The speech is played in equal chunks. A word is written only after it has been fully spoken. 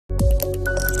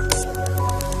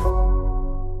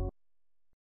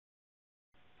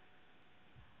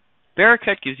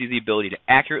Vericut gives you the ability to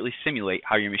accurately simulate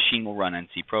how your machine will run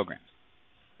NC programs.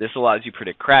 This allows you to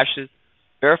predict crashes,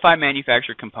 verify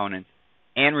manufactured components,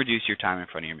 and reduce your time in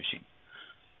front of your machine.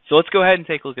 So let's go ahead and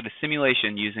take a look at a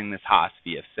simulation using this Haas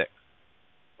VF6.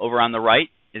 Over on the right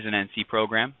is an NC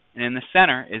program, and in the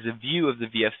center is a view of the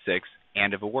VF6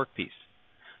 and of a workpiece.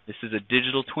 This is a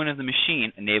digital twin of the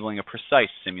machine, enabling a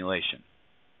precise simulation.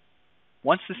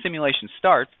 Once the simulation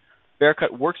starts,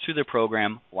 Vericut works through the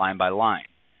program line by line.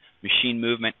 Machine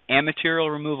movement and material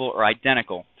removal are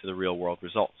identical to the real-world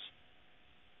results.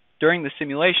 During the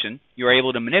simulation, you are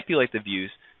able to manipulate the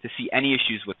views to see any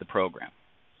issues with the program.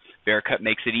 Vericut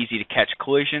makes it easy to catch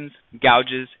collisions,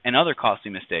 gouges, and other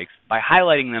costly mistakes by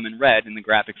highlighting them in red in the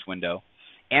graphics window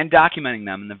and documenting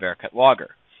them in the Vericut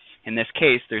logger. In this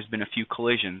case, there's been a few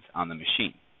collisions on the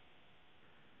machine.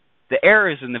 The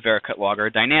errors in the Vericut logger are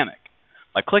dynamic.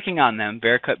 By clicking on them,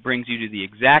 Vericut brings you to the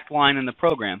exact line in the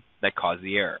program that caused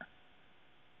the error.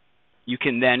 You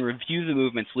can then review the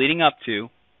movements leading up to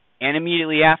and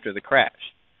immediately after the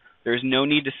crash. There is no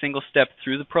need to single step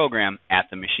through the program at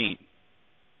the machine.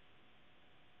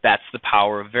 That's the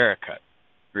power of Vericut.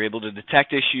 You're able to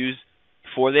detect issues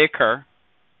before they occur,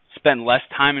 spend less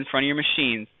time in front of your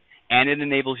machines, and it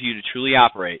enables you to truly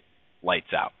operate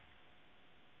lights out.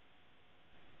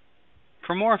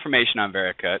 For more information on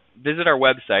Vericut, visit our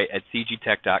website at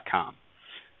cgtech.com.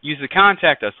 Use the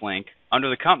Contact Us link under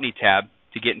the Company tab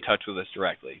to get in touch with us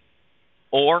directly,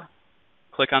 or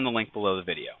click on the link below the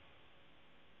video.